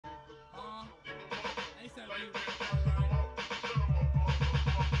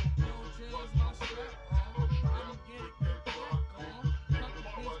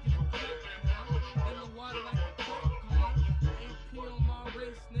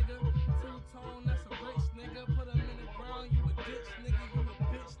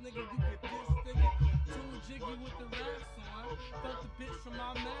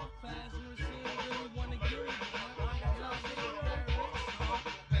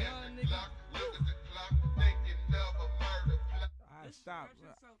Nah, That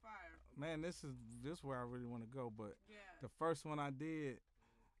shit's so fire. man, this is where I really want to go. But Yeah. the first one I did,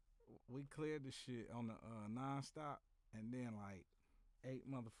 we cleared the shit on the non-stop, and then like 8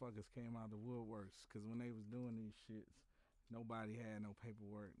 motherfuckers came out of the woodworks because when they was doing these shits, nobody had no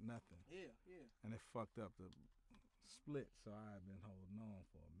paperwork, nothing. Yeah, yeah. And it fucked up the split, so I've been holding on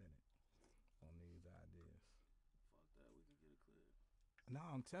for a minute on these ideas. Fuck that, we can get it cleared. No,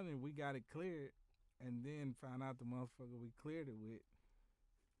 I'm telling you, we got it cleared, and then found out the motherfucker we cleared it with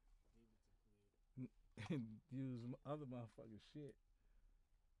and used other motherfuckers' shit,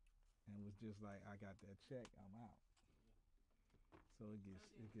 and was just like, I got that check, I'm out. So it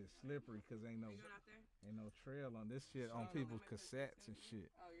gets slippery because ain't no trail on this shit on people's cassettes and shit.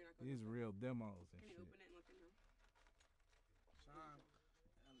 Oh, you're not going These real demos and Can shit. you open it and look in them? Sean,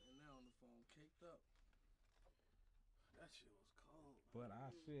 and now on the phone, caked up. That shit was cold. But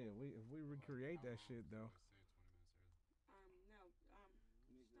if we recreate that shit though. No, stop it.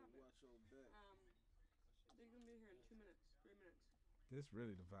 Watch your back. They're gonna be here in 2 minutes, 3 minutes. This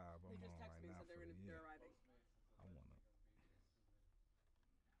really the vibe I'm They just on texted right me and now said for the they're year. arriving. I wanna.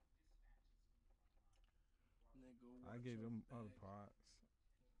 Nigga, I gave them other parts.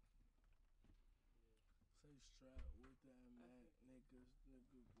 Say strap with that man, niggas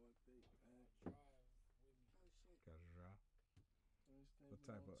what they act. Oh shit. Got a drop. What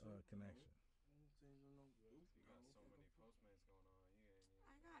type of connection? You got so many Postmates going on.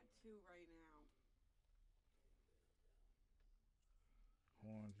 I got 2 right now.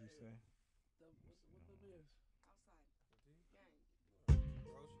 Horns, you say? What that is? Outside. Gang.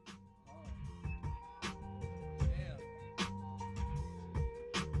 Oh. Damn.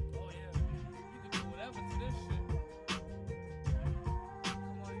 Oh yeah. You can do whatever to this shit.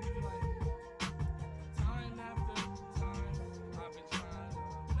 Come on, you be like, time after time, I've been trying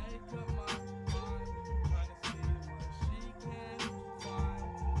to make up my mind, trying to see what she can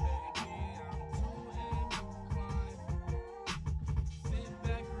find. Baby, I'm too inclined. Sit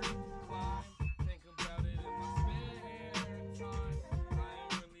back, recline, think about it in my spare time. I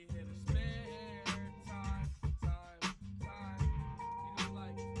ain't really here to spare time. You know,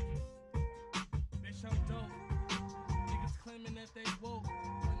 like, bitch, I'm dope. Niggas claiming that they woke,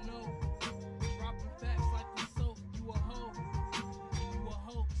 but no. Dropping facts like the soap. You a hoe, you a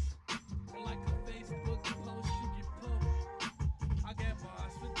hoax. And like a Facebook post, you get poked. I got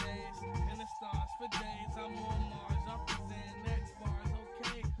bars for days, and the stars for days. I'm on Mars, I present next bars,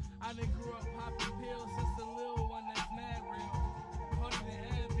 okay. I done grew up popping pills since the little one that's mad real. Harder than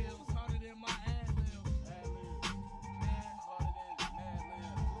Advils, harder than my ad-lib. Man, harder than mad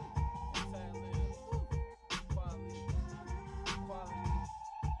lib. It's ad-lib. Quality. Used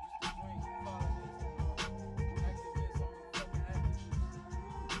to drink quality. Activist, I'm a fucking activist.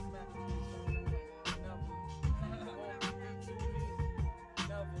 Smacking bitch, never. Won't be too me,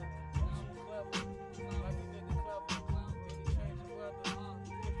 never. I'm too clever. Like a nigga clever. Then he change the weather.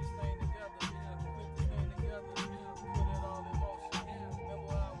 Put this thing together. Put it all in motion. Remember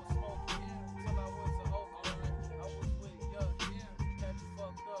when I was smoking till I was an open. I was with Yuck. Had me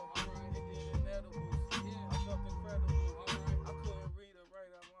fucked up. And did an edibles. I felt incredible. I couldn't read or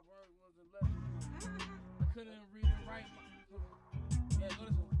write. My word wasn't legible. I couldn't read and write.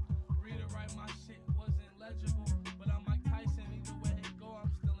 Read or write, my shit wasn't legible. But I'm Mike Tyson. Either way it go,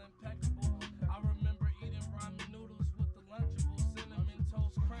 I'm still impeccable. I remember eating ramen noodles with the Lunchables. Cinnamon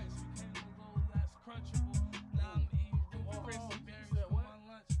Toast Crunch became a little less crunchable. Now I'm eating root Chris and berries for my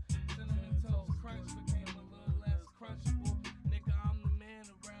lunch. Cinnamon Toast Crunch became a little less crunchable. Nigga, I'm the man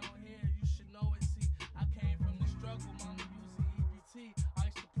around here. You should know it. See, I came from the struggle. Mama using EBT. I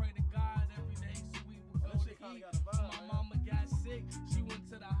used to pray to God every day so we would go to eat. My mama got sick. She went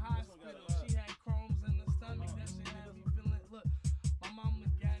to the hospital. She had Crohn's in the stomach. That shit had me feeling. Look, my mama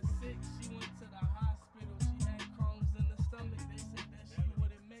got sick. She went to the hospital. She had Crohn's in the stomach. They said that she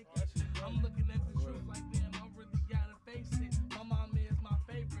wouldn't make it. I'm looking at the truth like, damn, I really gotta face it. My mama is my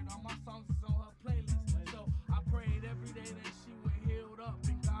favorite. All my songs is on her playlist. So I prayed every day that she would healed up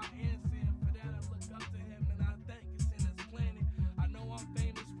and God answered. And for that I look up to him and I thank it's in his planet. I know I'm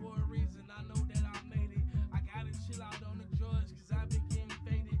famous for a reason. I know that I made it. I gotta chill out on the drugs cause I've been getting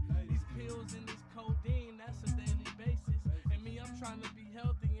faded. These pills and this codeine, that's a daily basis. And me, I'm trying to be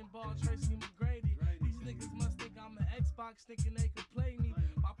healthy and ball Tracy McGrady. These niggas must think I'm an Xbox thinking they could play me.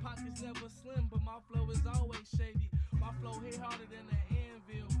 My pockets never slim, but my flow is always shady. My flow hit harder than an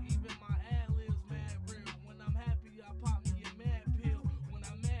anvil. Even my ad-libs mad real. When I'm happy, I pop me a mad pill. When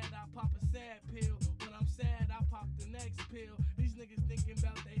I'm mad, I pop a sad pill. When I'm sad, I pop the next pill. These niggas thinking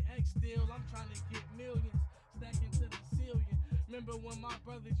about they ex still. I'm trying to get millions, stacking to the ceiling. Remember when my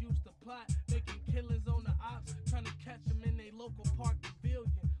brothers used to plot, making killings on the ops, trying to catch them in their local park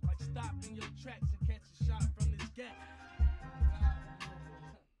pavilion. Like stopping your tracks and catch a shot from this gat.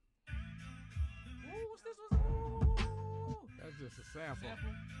 Ooh, what's this? Ooh. That's just a sample. I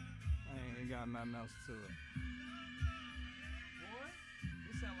ain't got nothing else to it. Boy,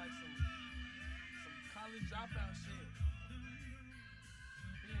 this sound like some college dropout shit.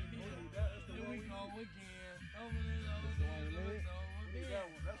 Here we go again. Over there,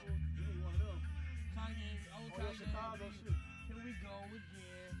 That's what you need one of them. Kanye, old Kanye. Chicago shit. Here we go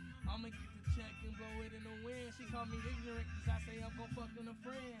again. I'ma get the check and blow it in the wind. She called me ignorant cause I say I'm gon' fucking a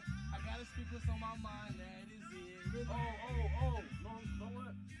friend. I gotta speak what's on my mind, that is it. Really? Oh. No,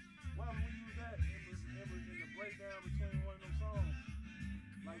 what? Why would we use that? It was in the breakdown between one of them songs.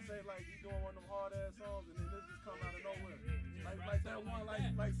 Like say like he doing one of them hard ass songs and then this just come out of nowhere. Like that one,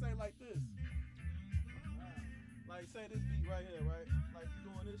 like say like this. Like say this beat right here, right? Like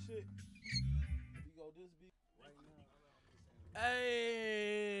you doing this shit. You go this beat right now.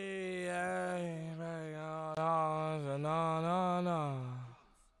 Hey, no.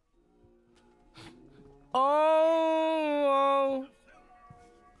 Oh.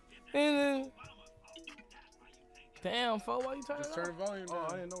 Damn, fo, why you turning Just turn the volume down. Oh, I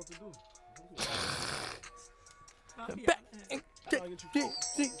didn't know what to do. Back and get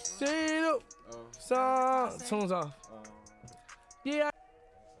tunes off. Yeah.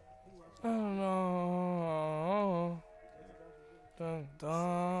 I don't know. Dun,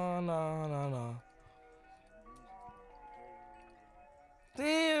 dun, no.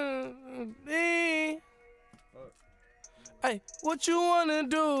 Damn. Hey, what you wanna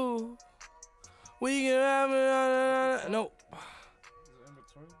do? We can have it. No.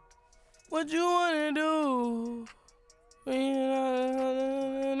 What you wanna do?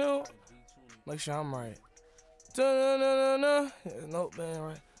 No. Make sure I'm right. Nope, that ain't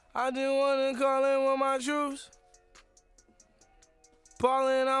right. I just wanna call in with my troops.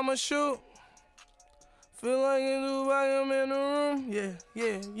 Ballin', I'ma shoot. Feel like in Dubai, I'm in the room.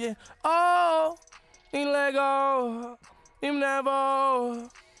 Yeah. Oh, he let go. Him never.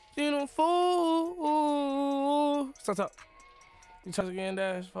 You know, fool. Stop. You try to get in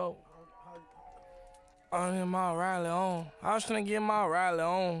that, folks. I'm in my rally on. I was trying to get my rally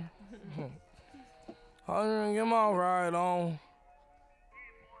on. I was trying to get my ride on.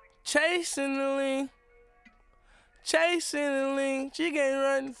 Chasing the link. She can't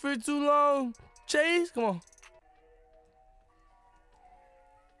run for too long. Chase, come on.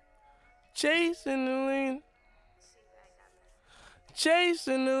 Chasing the link.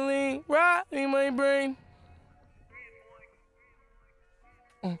 Right in my brain.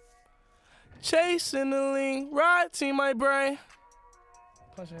 Chasing the link, right in my brain.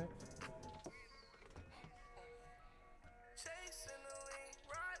 Punch it. Chasing the link,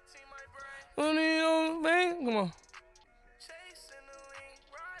 right in my brain. Come on. Chasing the link,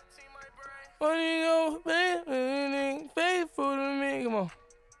 right in my brain. When you go, baby, faithful to me. Come on.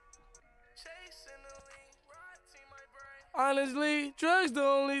 Chasing the link, right in my brain. Honestly, drugs the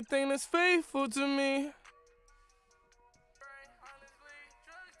only thing that's faithful to me.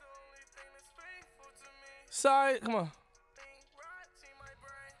 Sorry, come on.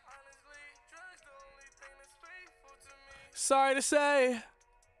 Sorry to say.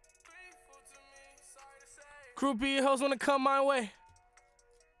 Groupie hoes wanna come my way.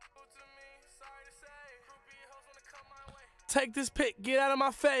 Take this pic, get out of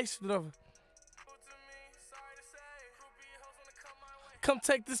my face. Come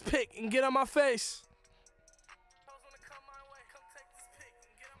take this pic and get out my face.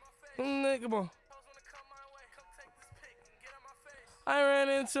 Come on. I ran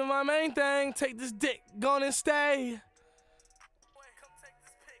into my main thing. Take this dick, gone and stay.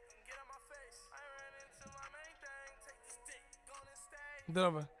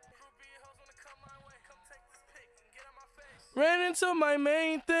 Over. Ran into my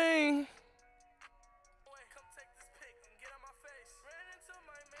main thing.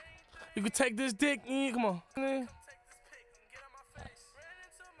 You can take this dick and you, come on.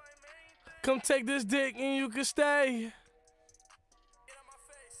 Come take this dick and you can stay.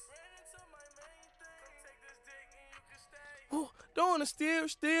 Ooh, don't wanna steer.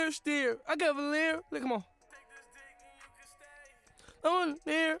 I got a leer. Look, come on. Don't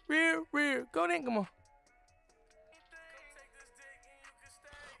wanna rear. Go then, come on.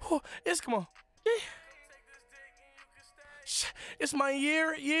 Ooh, come on. Yeah. It's my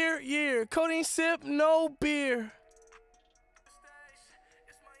year. Codeine sip, no beer.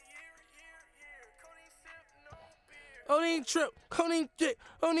 Codeine trip, codeine dick.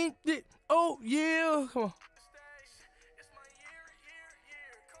 Oh yeah, come on.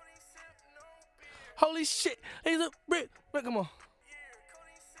 Holy shit, he's a brick. Come on.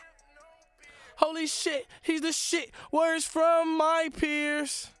 Holy shit, he's the shit. Words from my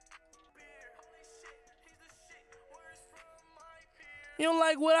peers. You don't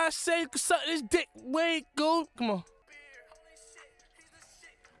like what I say? Suck this dick. Wait, go. Come on.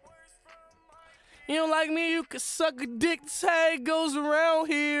 You don't like me? You can suck a dick. This how it goes around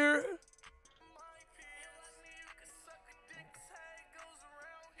here.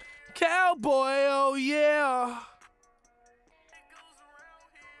 Cowboy, oh yeah.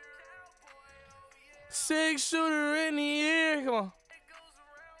 6-shooter in the air, come on.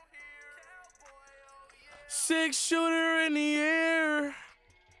 6-shooter in the air.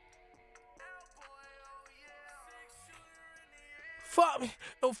 Fuck me,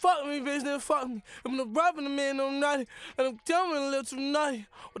 don't fuck me, bitch, then fuck me. I'm not robbing the man, I'm naughty, and I'm telling a little too naughty.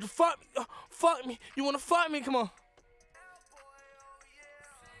 What the fuck me? Fuck me, you wanna fuck me? Come on.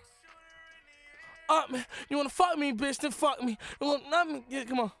 Up, man, you wanna fuck me, bitch, then fuck me. You wanna not me? Yeah,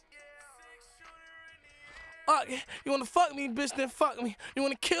 come on. Okay, you wanna fuck me, bitch, then fuck me. You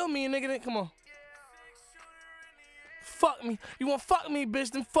wanna kill me, nigga, then come on. Fuck me. You wanna fuck me,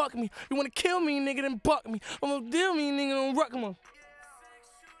 bitch, then fuck me. You wanna kill me, nigga, then buck me. I'm gonna deal me, nigga, then rock, come on.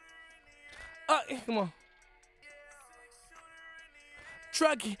 Come on.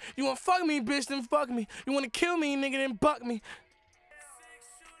 Trucky, you wanna fuck me, bitch, then fuck me. You wanna kill me, nigga, then buck me.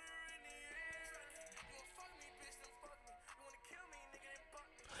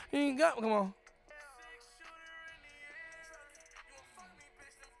 You ain't got, come on.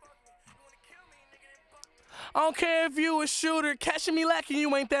 I don't care if you a shooter, catching me lacking,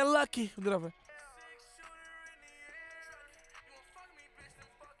 you ain't that lucky. Get over.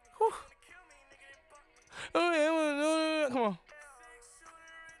 Come on.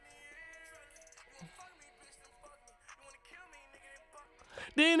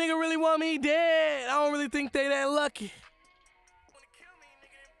 These niggas really want me dead. I don't really think they that lucky.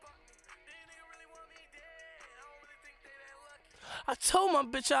 I told my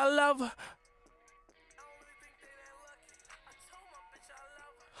bitch I love her.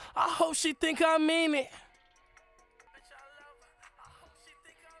 I hope she think I mean it.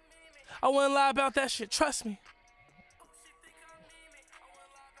 I wouldn't lie about that shit, trust me.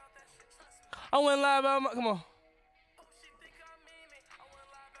 I wouldn't lie about my, come on.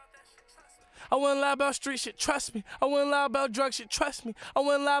 I wouldn't lie about street shit, trust me. I wouldn't lie about drug shit, trust me. I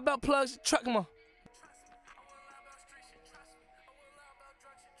wouldn't lie about plugs, come on.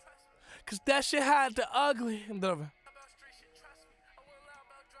 Cause that shit hide the ugly.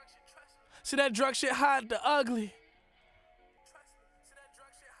 See that drug shit hide the ugly.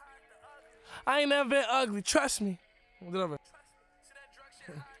 I ain't never been ugly, trust me.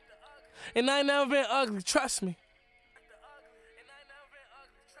 And I ain't never been ugly, trust me.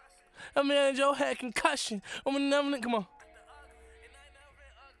 I mean, in your head concussion. I'm never, come on.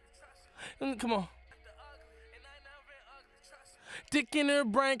 Come on. Dick in her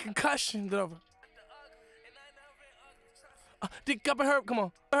brain concussion. Dick up in her, come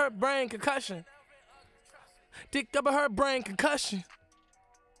on. Her brain concussion. Dick up in her brain concussion.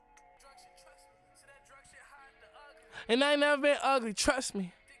 And I ain't never been ugly, trust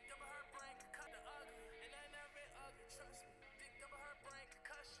me.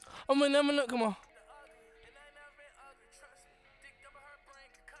 I'm never, come on.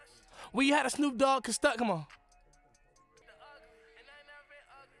 We had a Snoop Dogg can stuck, come on.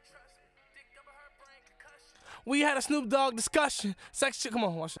 We had a Snoop Dogg discussion. Sex shit, come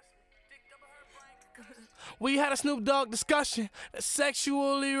on, watch it. We had a Snoop Dogg discussion. A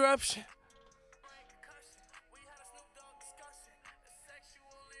sexual eruption.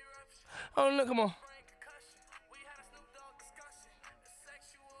 Oh no, come on.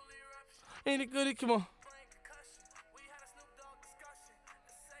 Ain't it good? Come on.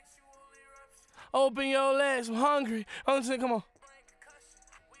 Open your legs, I'm hungry. I'm saying, come on.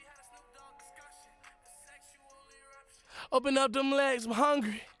 Open up them legs, I'm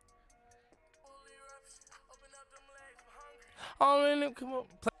hungry. Oh, man, come on.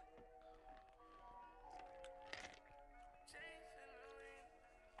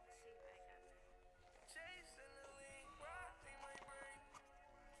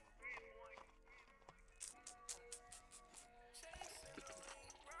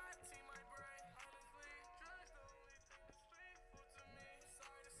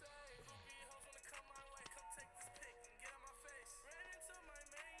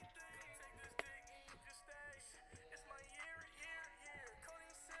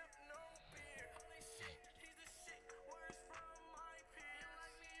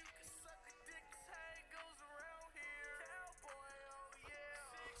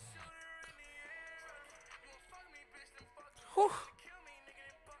 Whew.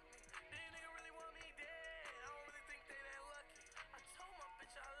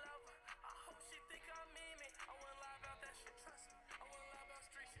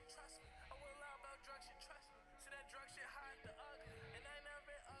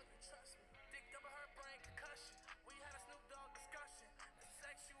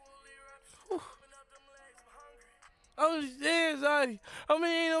 I'm saying, sorry. I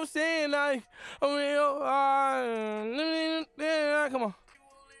mean, I'm saying, like, come on.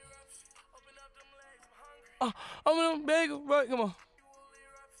 I'm in a big, right, come on.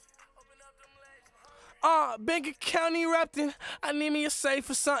 Bank County erupting. I need me a safe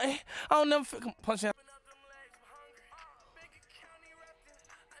or something. I don't never come punch out.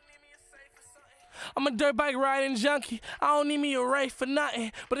 I'm a dirt bike riding junkie. I don't need me a race for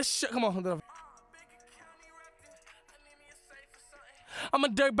nothing. But it's shit. Come on. I'm a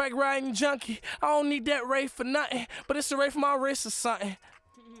dirt bike riding junkie. I don't need that race for nothing. But it's a race for my wrist or something.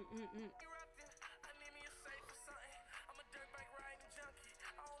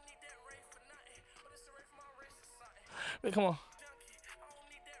 Wait, come on.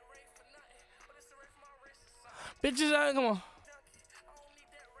 Bitches, come on.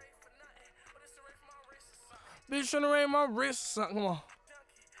 Bitch trying to raise my wrist or something. Come on.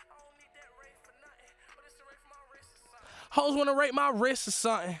 Hoes want to rate my wrist or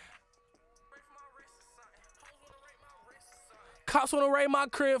something. Cops want to raid my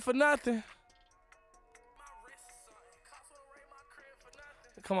crib for nothing.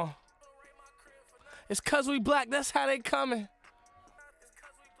 Come on. It's cause we black, that's how they coming.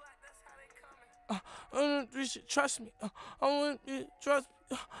 You should trust me. I want you to trust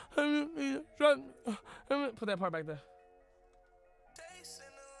me. Put that part back there.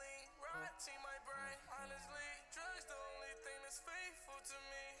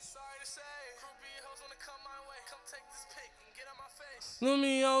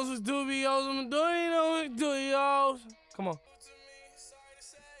 Lumios, dubios, I'm doing dubios. Come on.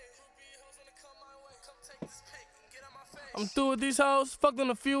 I'm through with these hoes. Fucked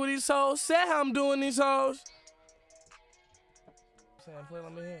on a few of these hoes. Said how I'm doing these hoes. Say I'm playing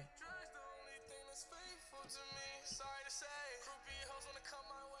on me here.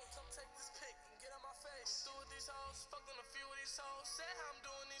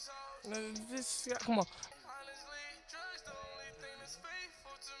 This, yeah, come on.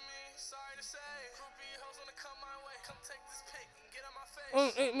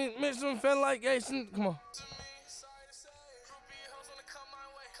 Mr. Felt like Jason. Come on.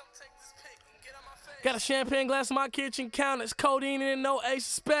 Got a champagne glass in my kitchen counter. It's codeine and no ace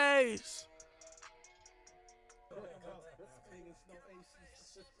of spades.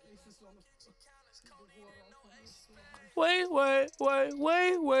 Wait,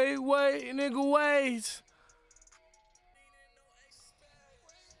 nigga, wait.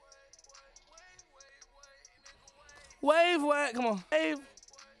 Wave, come on. Wave.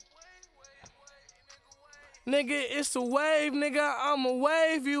 Nigga, it's a wave, nigga. I'ma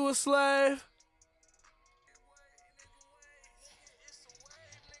wave you a slave.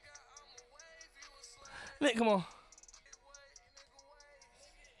 Nigga, come on.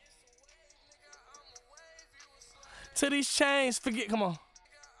 To these chains, forget, come on.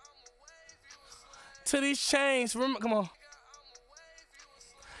 To these chains, remember, come on.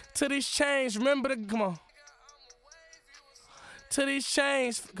 To these chains, remember the, come on. To these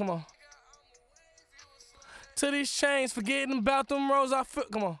chains, come on. To these chains, forgetting about them roads I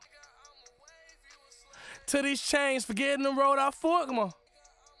foot, come on. To these chains, forgetting the road I fought, come on.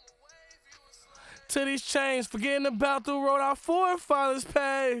 To these chains, forgetting about the road our forefathers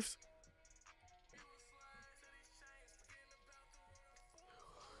paved.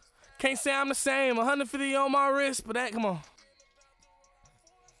 Can't say I'm the same, 150 on my wrist, but that, come on.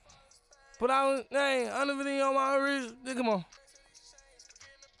 But I was, hey, 150 on my wrist, come on.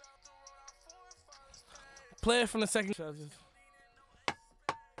 Play it from the second.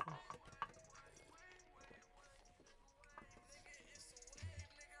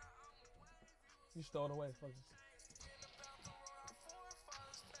 You stole it away, fuckers.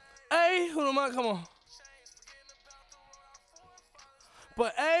 Hey, who am I? Come on.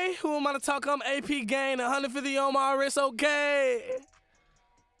 But hey, who am I to talk? I'm AP gain, 150 on my wrist, okay.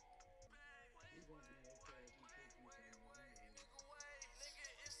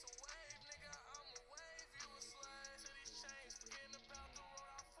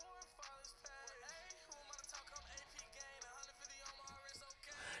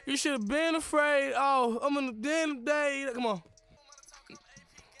 You should have been afraid. Oh, I'm in the damn day. Come on.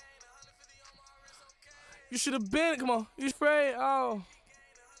 You should have been. Come on. You afraid? Oh.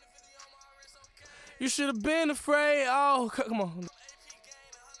 You should have been afraid. Oh, come on.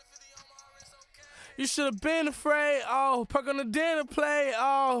 You should have been afraid. Oh, perk on the dinner plate.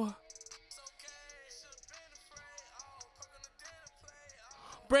 Oh.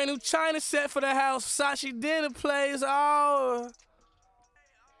 Brand new China set for the house. Versace dinner plays. Oh.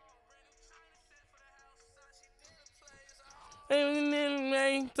 Come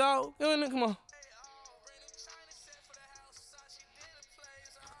on. Come on.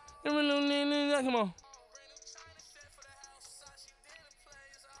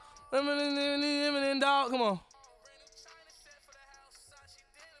 Dog, come on.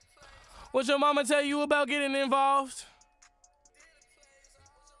 What your mama tell you about getting involved?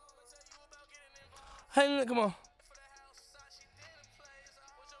 Hey, come on.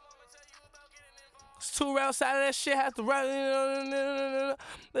 It's 2 routes out of that shit. Have to run.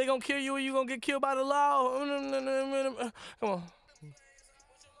 They gonna kill you or you gonna get killed by the law. Come on.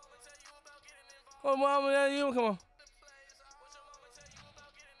 Oh, mama, you come on.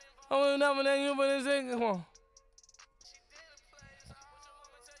 Oh, mama, you come on.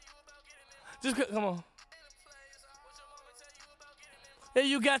 Just come on. Yeah,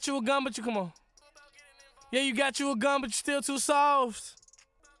 you got you a gun, but you come on. Yeah, you got you a gun, but you still too soft.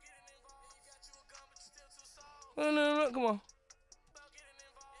 Come on.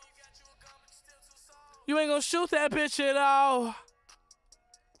 You ain't gonna shoot that bitch at all.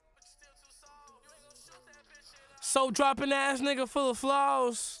 So dropping ass nigga full of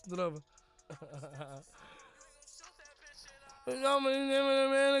flaws. Whatever. Come on.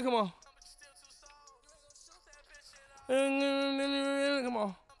 Come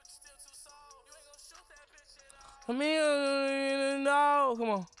on. I mean, no, come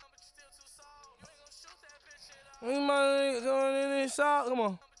on. Come on.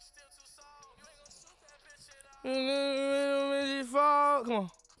 Come on.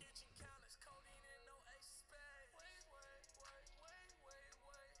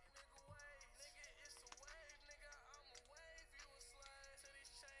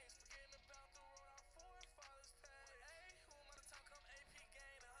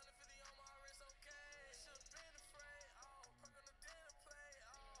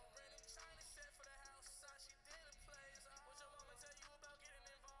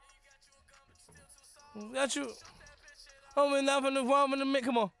 Got you. Oh, man, now from the one from the mid.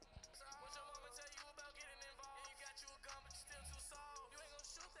 Come on.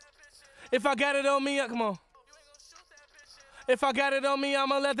 If I got it on me, come on. If I got it on me,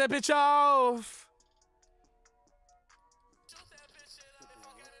 I'ma let that bitch off.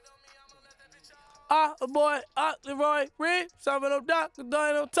 Boy, Leroy, read. Serving up doctor,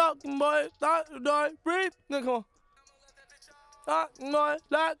 doing talking, boy. Doctor, doing, breathe. Come on. Boy,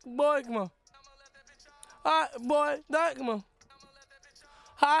 boy, come on. Hot boy, that, come on.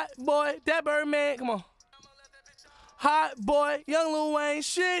 Hot boy, that Birdman, come on. Hot boy, young Lil Wayne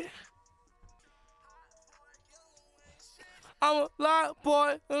shit. I'm a lot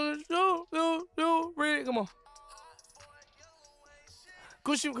boy, read, come on.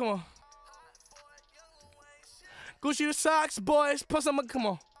 Gucci, come on. Gucci the socks, boys, plus I'm a, come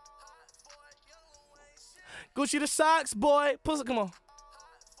on. Gucci the socks, boy, plus, come on.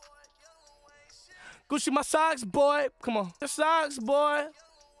 Gucci my socks, boy. Come on. The socks, boy.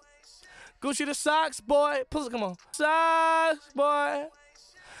 Gucci the socks, boy. Plus, come on. Socks, boy.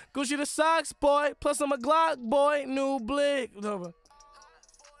 Gucci the socks, boy. Plus, I'm a Glock, boy. New blick.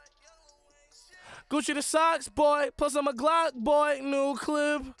 Gucci the socks, boy. Plus, I'm a Glock, boy. New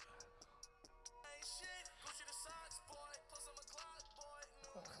clip.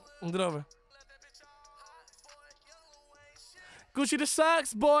 Whatever. Gucci the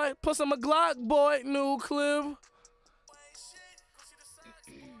socks, boy. Plus I'm a Glock, boy. New clip.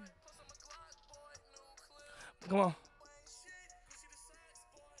 Come on.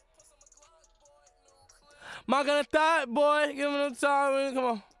 My gonna thought, boy. Give him the time. Come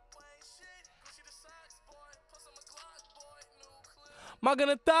on. My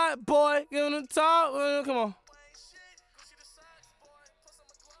gonna thought, boy. Give him the top. Come on.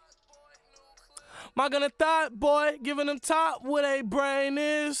 My gonna thought, boy, giving them top what a brain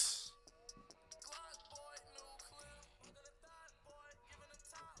is.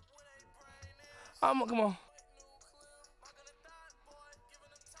 Come on.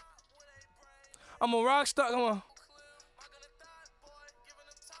 I'm a rock star, come on.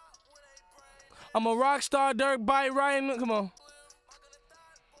 I'm a rock star, dirt bike riding, come on.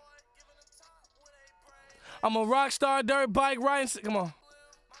 I'm a rock star, dirt bike riding, come on.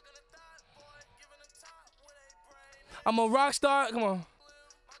 I'm a rock star, come on.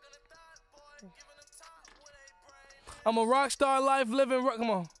 I'm a rock star life living,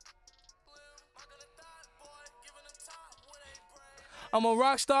 come on. I'm a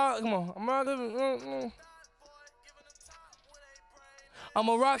rock star. Come on. I'm not living. I'm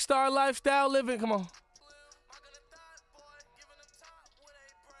a rock star lifestyle living. Come on.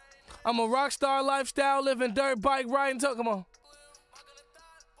 I'm a rock star lifestyle living, dirt bike riding. Come on.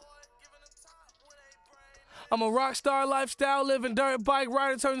 I'm a rock star lifestyle living, dirt bike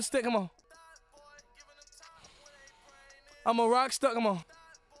riding, turning stick. Come on. I'm a rock star. Come on.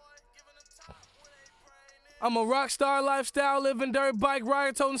 I'm a rock star lifestyle living, dirt bike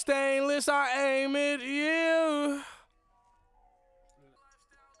riding, toting stainless. I aim at you.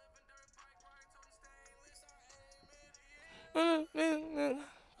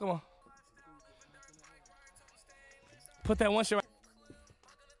 Come on. Put that one shit right.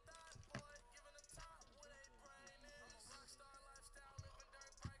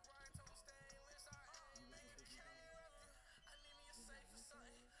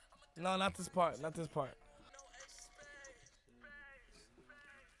 No, not this part. Not this part.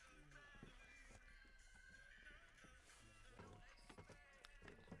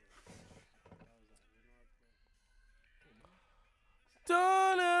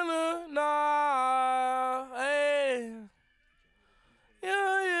 Nah, hey.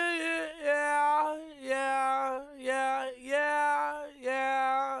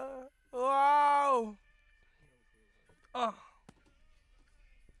 Yeah. Wow.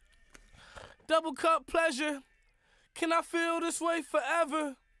 Double cup pleasure. Can I feel this way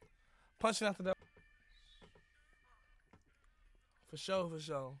forever? Punching out the double. For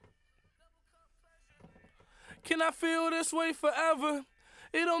sure. Can I feel this way forever?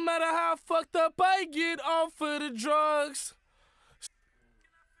 It don't matter how fucked up I get off of the drugs.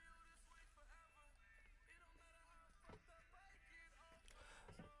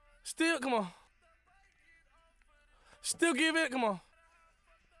 Still, come on. Still give it, come on.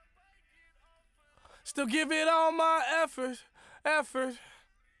 Still give it all my effort.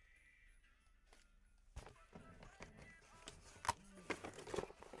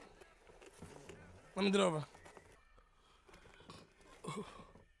 Let me do it over.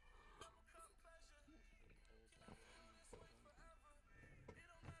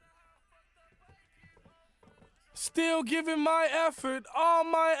 Still giving my effort, all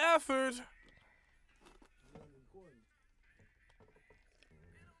my effort.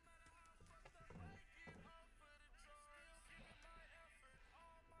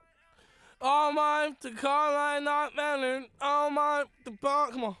 All mine, the car line not mannered. All mine, the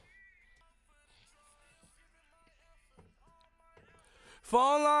bar, come on.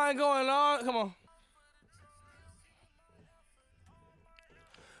 Phone line going on, come on.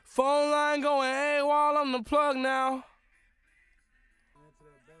 Phone line going AWOL, I'm the plug now.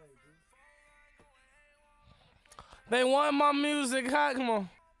 They want my music hot, come on.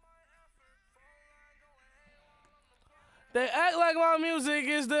 They act like my music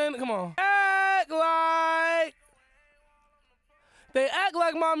is the, come on. They act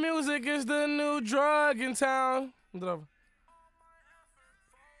like my music is the new drug in town. Come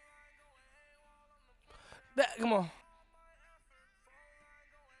on.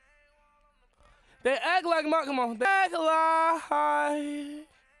 They act like my, come on. They act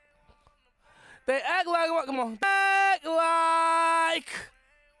like, come on.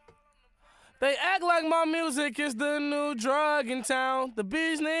 They act like my music is the new drug in town. The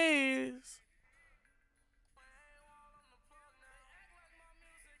business.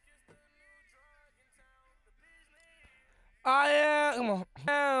 I am, come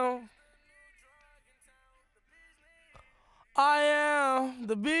on. I am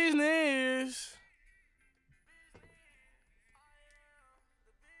the business.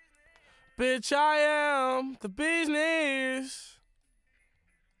 Bitch, I am the business.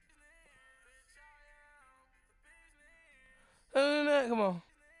 Come on.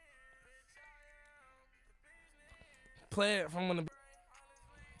 Play it from when the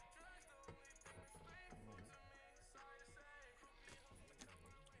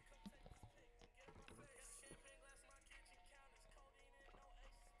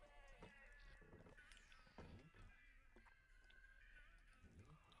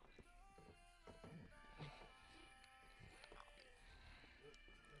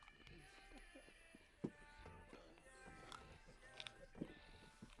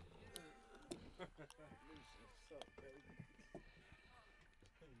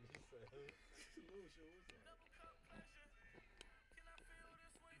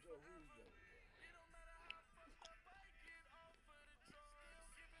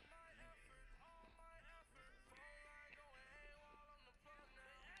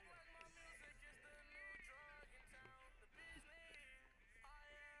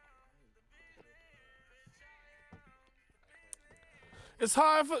It's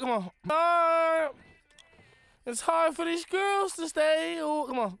hard for, come on. It's hard for these girls to stay, oh,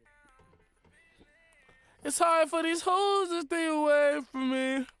 come on. It's hard for these hoes to stay away from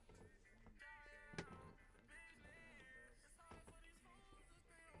me.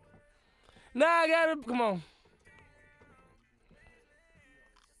 Now I gotta, come on.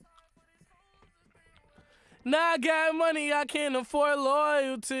 Now I got money, I can't afford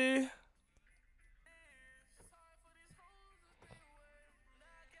loyalty.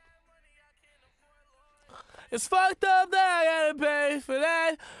 It's fucked up that I gotta pay for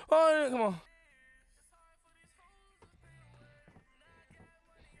that. Oh, come on.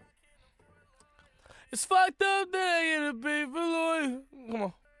 It's fucked up that I gotta pay for loyalty. Come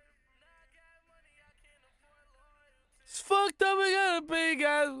on. It's fucked up I gotta pay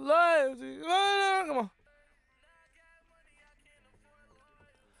guys loyalty. Oh, no, come on.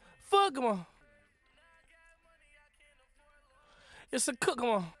 Fuck, come on. It's a cook, come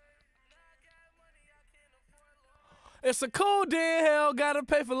on. It's a cold day in hell, gotta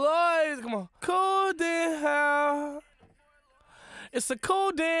pay for lawyers, come on. Cold day in hell. It's a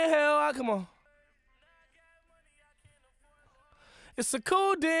cold day in hell, come on. It's a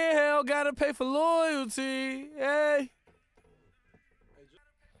cold day in hell, gotta pay for loyalty, hey.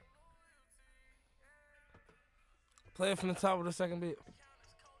 Play it from the top of the second beat.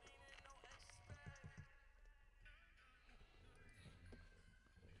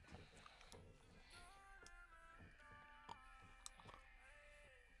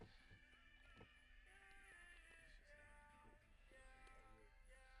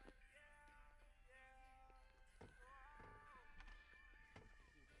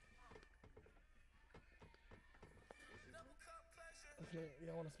 Okay,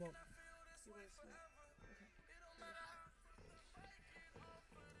 y'all wanna smoke? You want to smoke?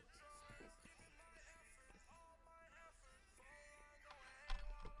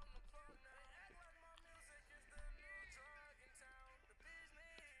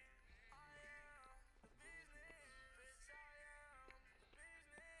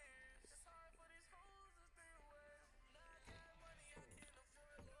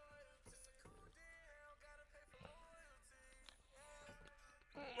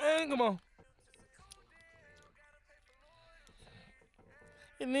 Man, come on.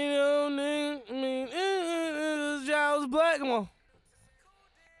 You need no name, I mean, Giles Black, come on.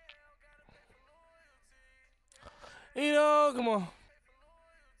 You know, come on.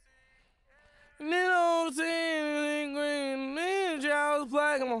 You need no team, green, Giles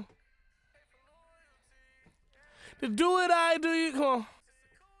Black, come on. To do what I do, you, come on.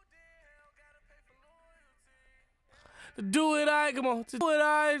 To do what I, come on, to do what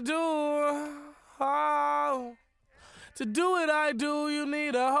I do, oh. To do what I do, you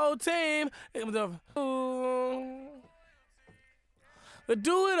need a whole team. To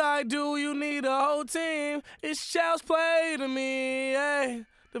do what I do, you need a whole team. It's child's play to me, hey.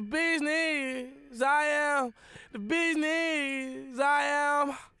 The business, I am. The business, I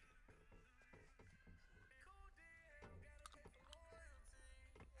am.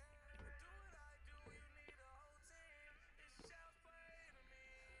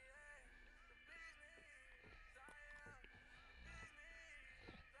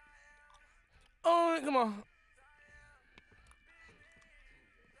 Oh, come on.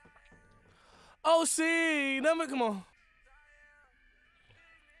 OC, number, come on.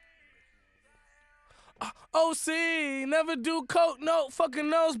 OC, never do coke, no fucking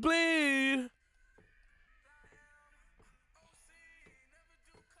nosebleed.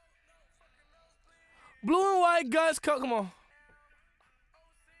 Blue and white guts, come on.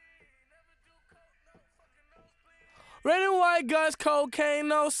 Red and white guts, cocaine,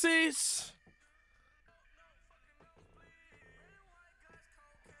 no seats.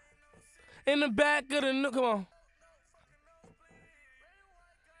 In the back of the, come on.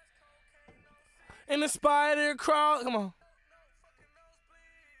 In the spider crawl, come on.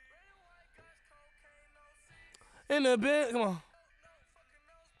 In the bed, come on.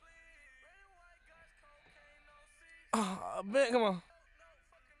 Come on.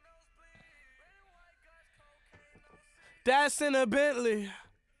 That's in a Bentley.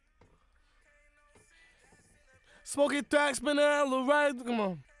 Smoking thrax, spinning out the right, come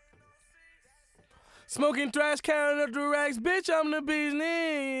on. Smoking thrash, counting up the racks, bitch, I'm the bee's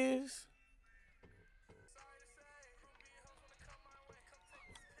knees.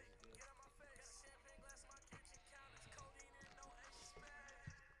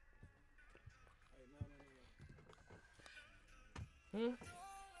 That's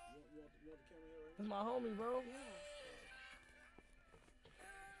my homie, bro.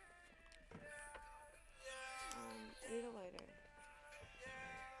 Need a lighter.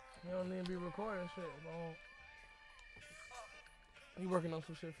 don't need to be recording shit. He working on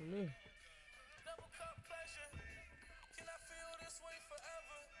some shit for me.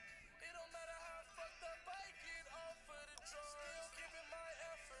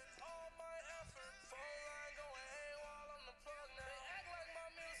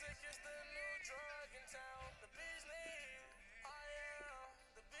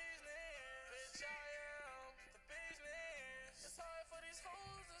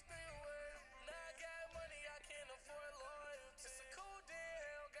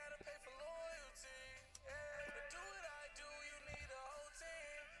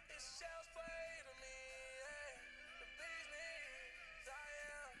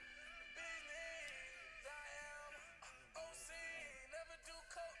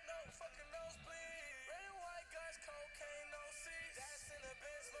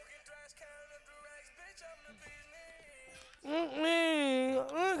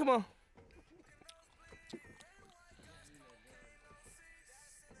 Come on.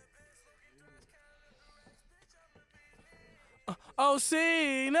 OC,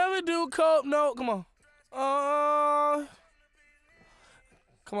 never do coke, no, come on.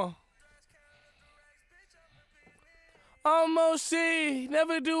 Come on. I'm OC,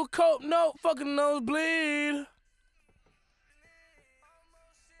 never do coke, no, fucking nosebleed.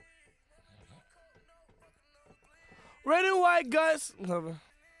 Red and white guts. Red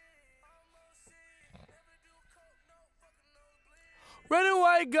and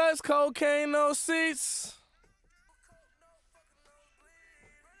white guts, cocaine, no seats.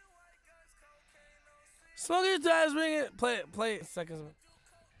 Smoking ties, bring it. Play it, seconds.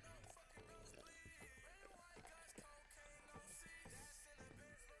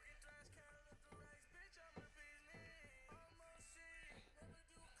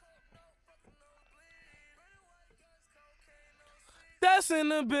 That's in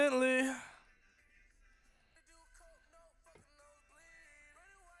the Bentley.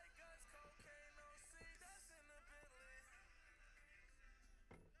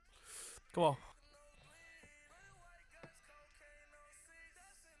 Come on.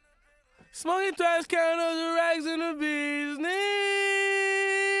 Smoking trash, carrying those rags in the bee's knees.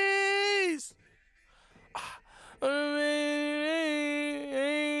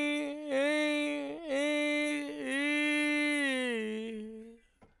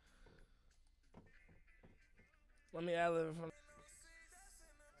 Let me ad-lib it from.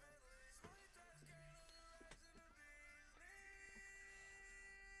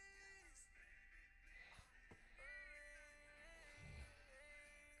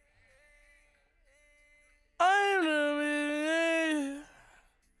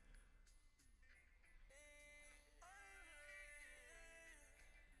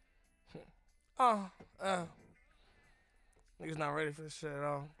 I'm the niggas not ready for this shit at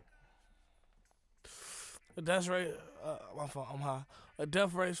all. A death race, my fault, I'm high. A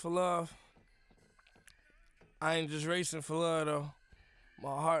death race for love. I ain't just racing for love though.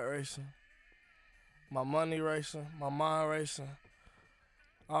 My heart racing. My money racing. My mind racing.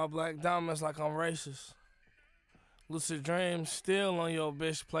 All black diamonds like I'm racist. Lucid dreams still on your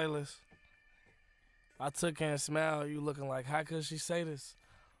bitch playlist. I took her and smiled. You looking like, how could she say this?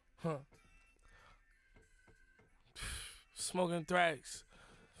 Huh. Smoking thrax.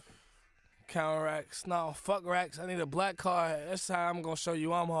 Counter racks. No, fuck racks. I need a black card. That's how I'm gonna show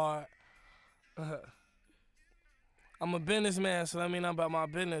you I'm hard. I'm a businessman, so that mean I'm about my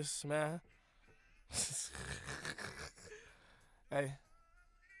business, man. Hey,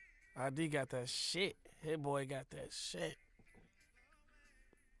 ID got that shit. Hit boy got that shit.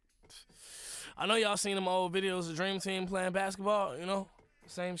 I know y'all seen them old videos of Dream Team playing basketball, you know?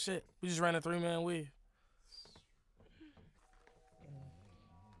 Same shit. We just ran a 3-man weave.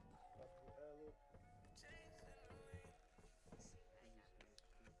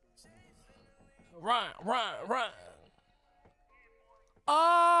 Run.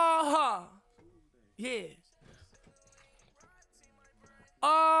 Uh-huh. Yeah.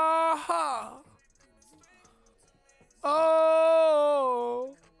 Uh-huh.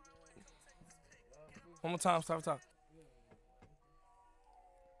 Oh. One more time, stop talking.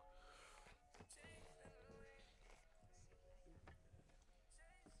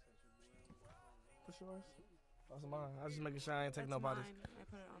 What's yours? That's mine. I was just making sure I ain't take nobody's. Mine. I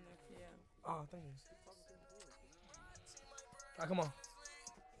put it on there for you. Oh, thank you. Ah, come on.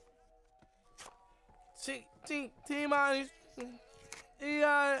 T-Money.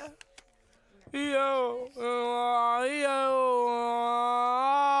 Yeah. Yo.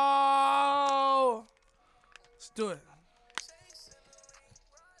 Let's do it.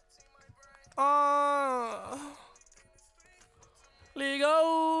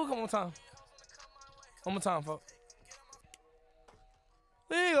 Legal. Come on, time. One more time, folks.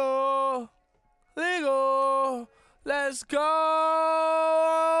 Legal. Legal. Let's go.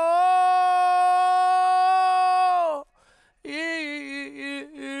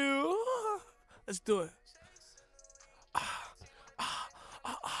 Yeah. Let's do it.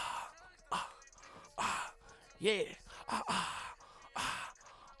 Yeah.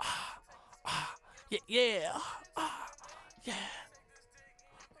 Yeah. Yeah.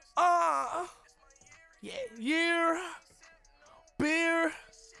 Yeah. Year. Beer.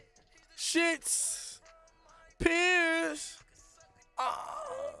 Shits. Peers.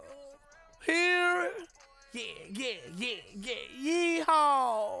 Here. Yeah.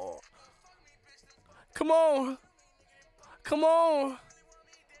 Yeehaw. Come on. Come on.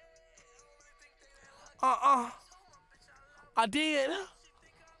 I did.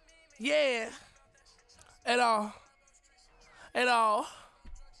 Yeah. At all.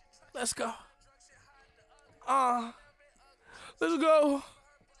 Let's go. Let's go.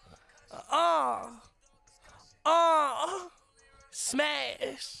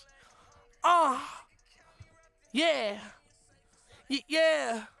 Smash. Yeah.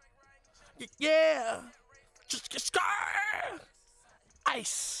 Yeah. Just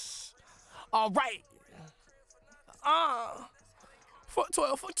ice. All right. For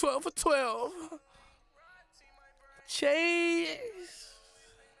 12. Chase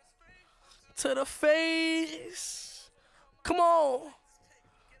to the face. Come on.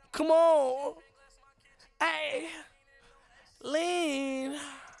 Hey. Lean.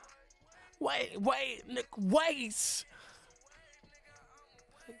 Wait, Nick, wait.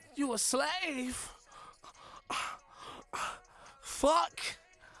 You a slave? Fuck.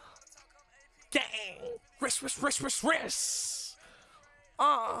 Gang. Wrist.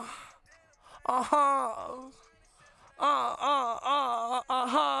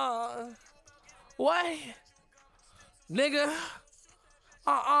 What? Nigga.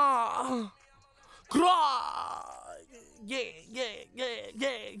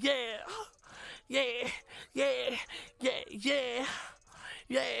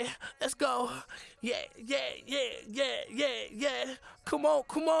 Yeah. Let's go. Yeah. Come on.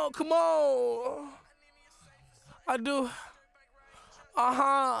 I do.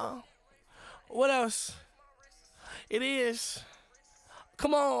 What else? It is.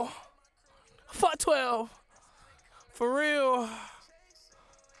 Come on. Fuck 12. For real.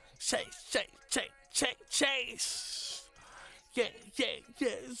 Chase. Yeah.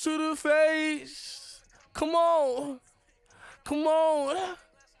 To the face. Come on.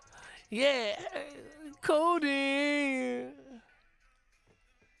 Yeah. Codeine.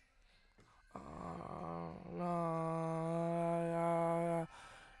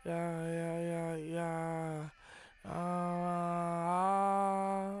 Yeah.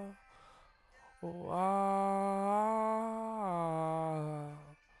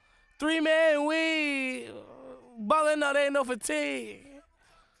 3-man we ballin' out, ain't no fatigue.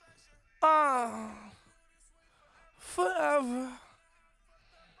 Forever.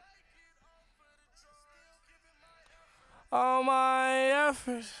 All my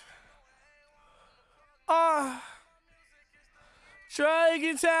efforts. Try to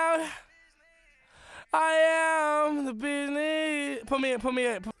get out. I am the business. Put me in.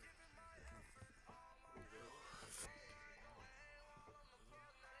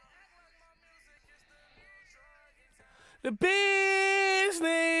 The business.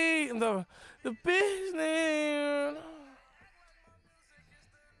 The business.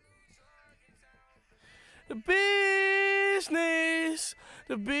 The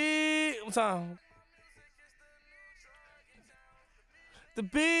business. One time. The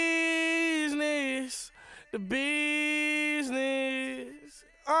business.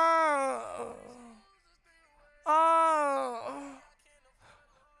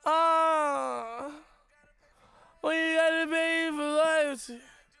 Well, you gotta pay for loyalty.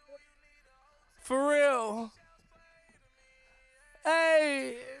 For real.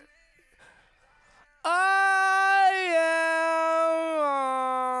 Hey. I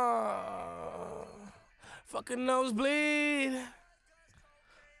am fucking nosebleed.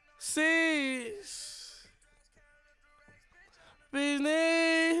 Cease.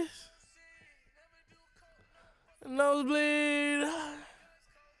 Business. Nosebleed.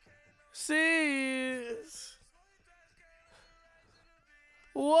 Cease.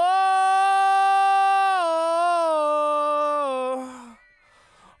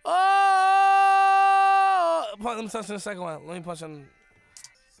 Let me touch on the second one. Let me punch on.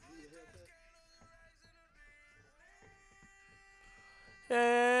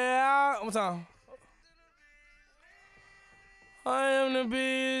 Yeah, one more time. I am the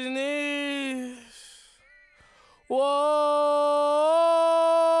business. Whoa.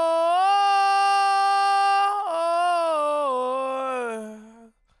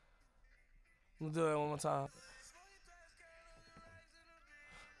 Let's do it one more time.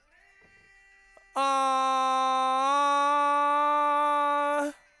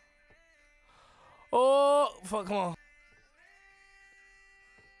 Oh, fuck, come on.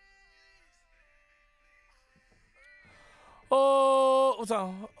 Oh, what's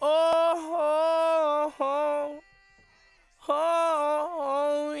on? Oh, oh, oh,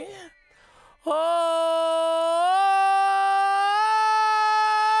 oh, yeah.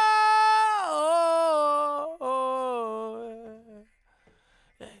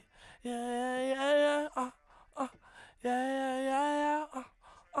 Oh, yeah, yeah.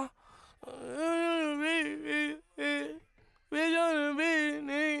 Bitch on the beat,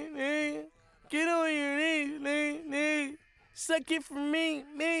 get on your knees. Suck it for me.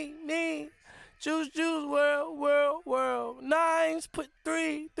 Juice, world. Nines, put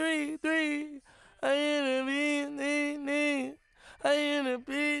three. I in the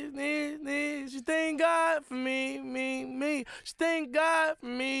business. She thank God for me. She thank God for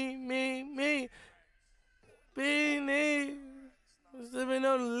me. Business. Sipping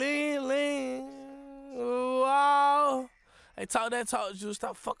on the lean. Wow. Hey, talk that talk, Juice.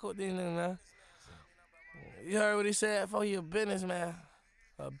 Stop fucking with these niggas, man. You heard what he said? For you a businessman.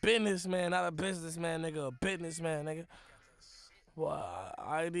 A businessman, not a businessman, nigga. A businessman, nigga. Boy,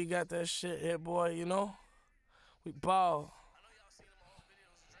 ID got that shit here, boy, you know? We ball.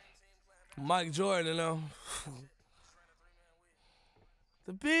 Mike Jordan, you know?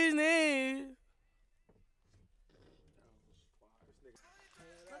 The business.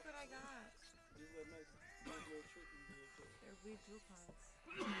 Look what I got. They're weed jewel pods. I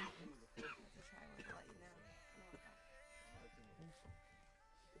have to try one. I'll let you know.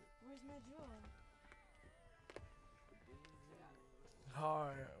 Where's my jewel?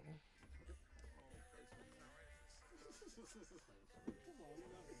 Hard.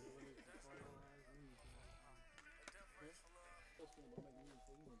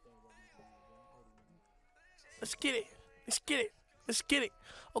 Let's get it.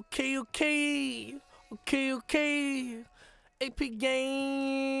 Okay. AP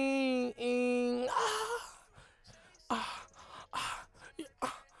gang.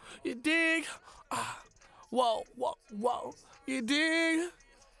 You dig? Whoa. You dig?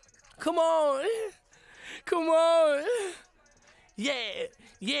 Come on.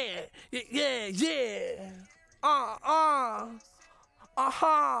 Yeah.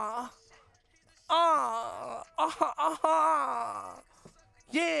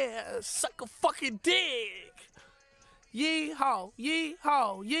 Yeah, suck a fucking dick. Yeehaw, yeah.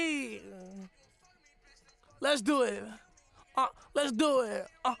 Let's do it.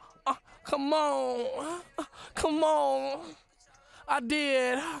 Come on. I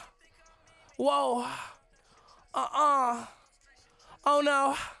did. Whoa. Oh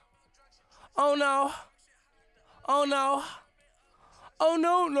no. Oh no.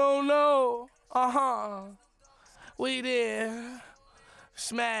 We did.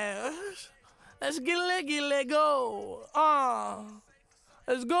 Smash. Let's get let go.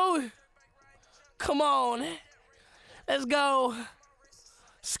 Let's go. Come on. Let's go.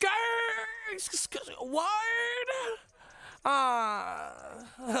 Skirt. Word.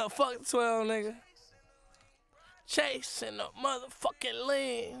 Fuck 12, nigga. Chasing the motherfucking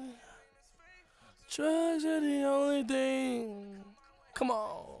lane. Drugs are the only thing. Come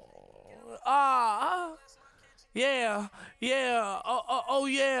on. Yeah. Oh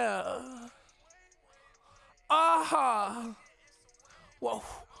yeah. Whoa.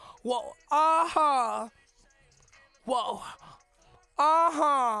 Whoa.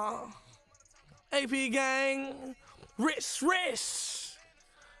 AP gang. Wrist.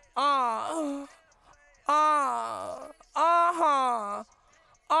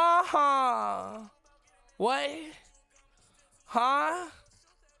 Wait. Huh?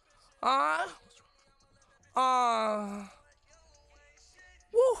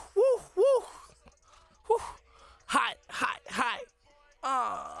 Woo. Hot.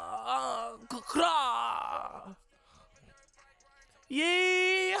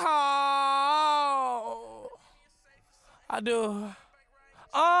 Yeehaw. I do.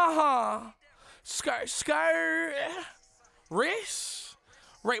 Skirt. Wrist.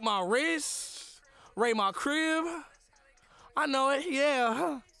 Rate my wrist. Rate my crib. I know it,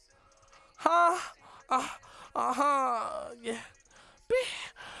 yeah. Yeah.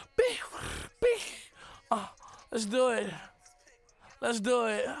 Let's do it. Let's do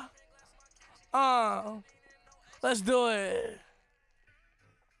it.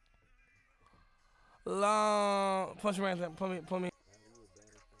 Long. Punch me right there. Put me.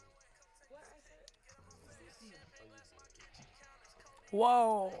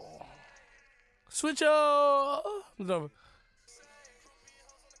 Whoa. Switch up. It's over.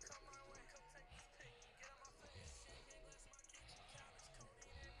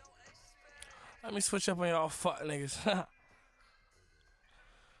 Let me switch up on y'all fuck niggas.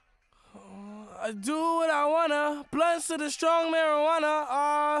 I do what I wanna. Blunts to the strong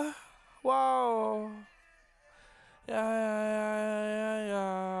marijuana. Whoa. Yeah.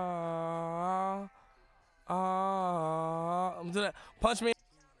 I'm doing that. Punch me.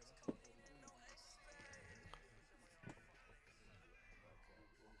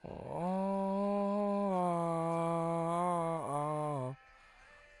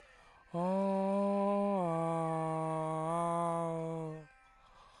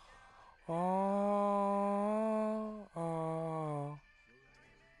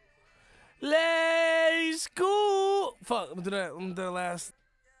 Let's go. Fuck, I'm gonna do that. I'm gonna do that last.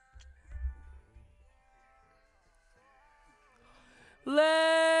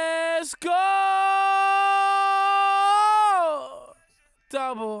 Let's go.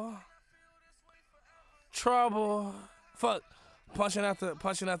 Double. Trouble. Fuck. Punching out the.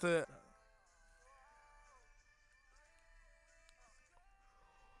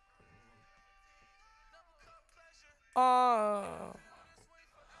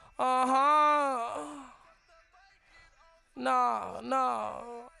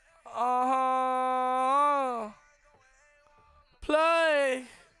 No. Play.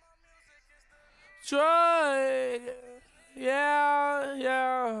 Drug. Yeah.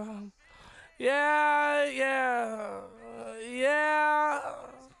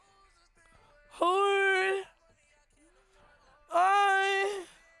 Who?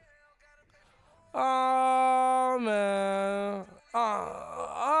 Oh man.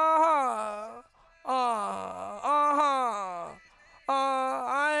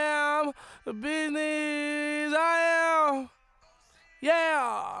 I am the business. I am.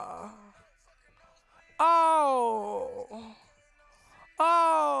 Yeah. Oh.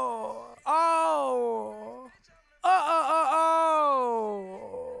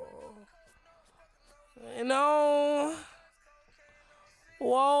 You know.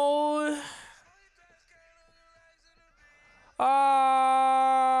 Whoa.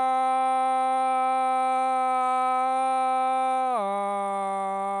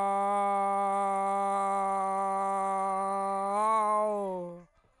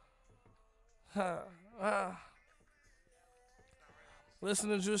 Listen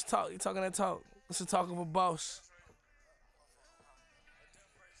to Juice talk. You talking that talk. Listen to talk of a boss.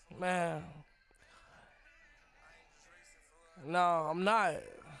 Man. No, I'm not.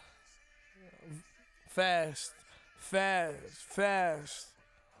 Fast.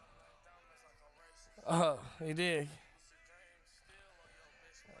 He did.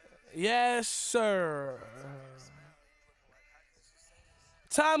 Yes, sir.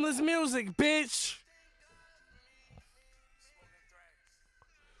 Timeless music, bitch.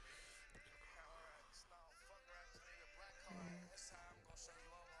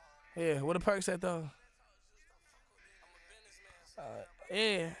 Yeah, what the perks at though?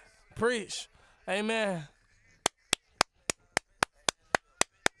 Yeah, preach. Amen.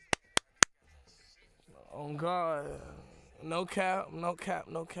 On God. No cap.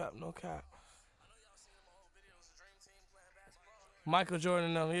 Michael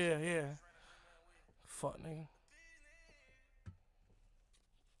Jordan, them, yeah. Fuck nigga.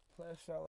 Flash out.